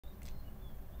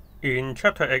In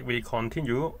chapter 8, we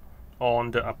continue on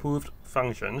the approved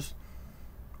functions,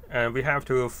 and we have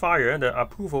to fire the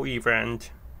approval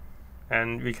event,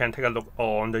 and we can take a look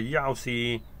on the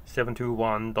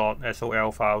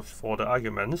ERC721.sol files for the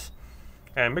arguments,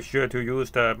 and make sure to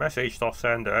use the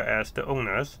message.sender as the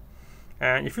owners.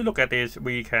 And if you look at this,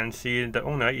 we can see the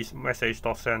owner is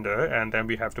message.sender, and then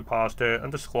we have to pass the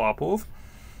underscore approve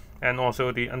and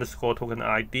also the underscore token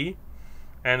ID.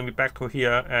 And we back to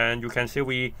here, and you can see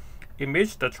we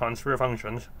image the transfer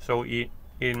functions. So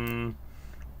in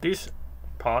this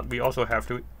part, we also have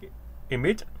to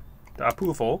emit the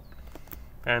approval,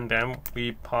 and then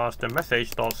we pass the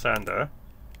message.sender,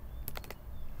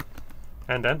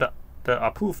 and then the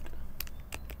approved,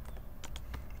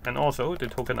 and also the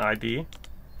token ID,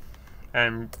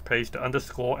 and place the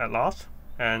underscore at last,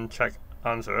 and check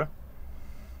answer.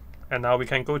 And now we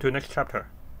can go to the next chapter.